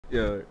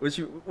Yo,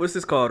 what's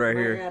this called right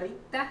here?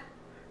 Margarita.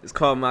 It's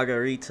called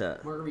margarita.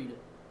 Margarita.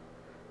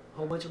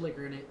 Whole bunch of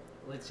liquor in it.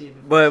 Let's see if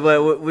it. But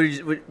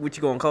what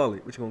you gonna call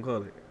it? What you gonna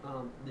call it?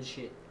 The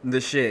shit.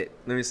 The shit.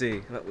 Let me see.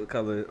 What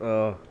color?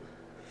 Oh,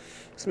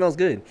 smells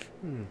good.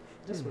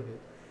 Just look it.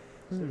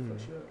 Fuck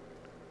you up.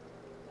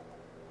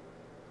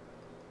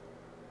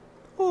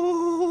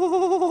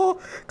 Oh,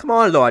 come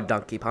on, Lord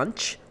Donkey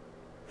Punch.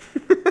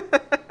 Let's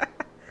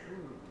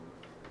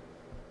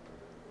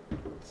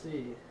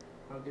see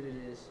how good it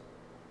is.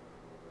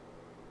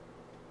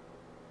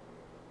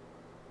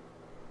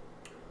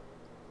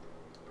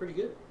 Pretty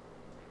good.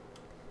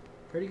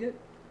 Pretty good.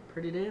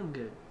 Pretty damn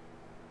good.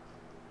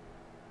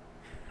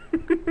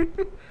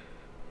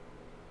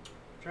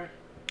 Try it.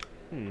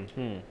 Let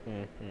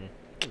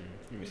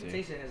me see.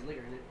 Taste it has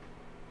liquor in it.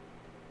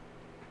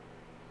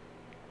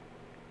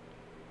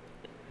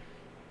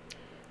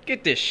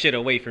 Get this shit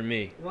away from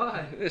me.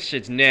 Why? This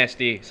shit's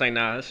nasty. It's like,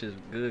 nah, this shit's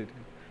good.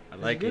 I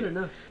like good it.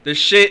 enough. The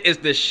shit is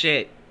the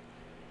shit.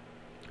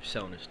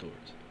 Selling in stores.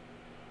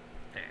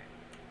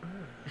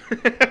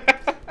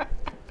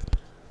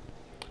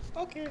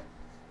 Okay.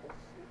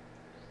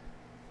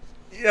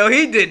 Yo,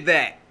 he did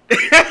that.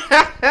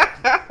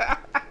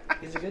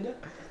 Is it good though?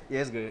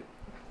 Yeah, it's good.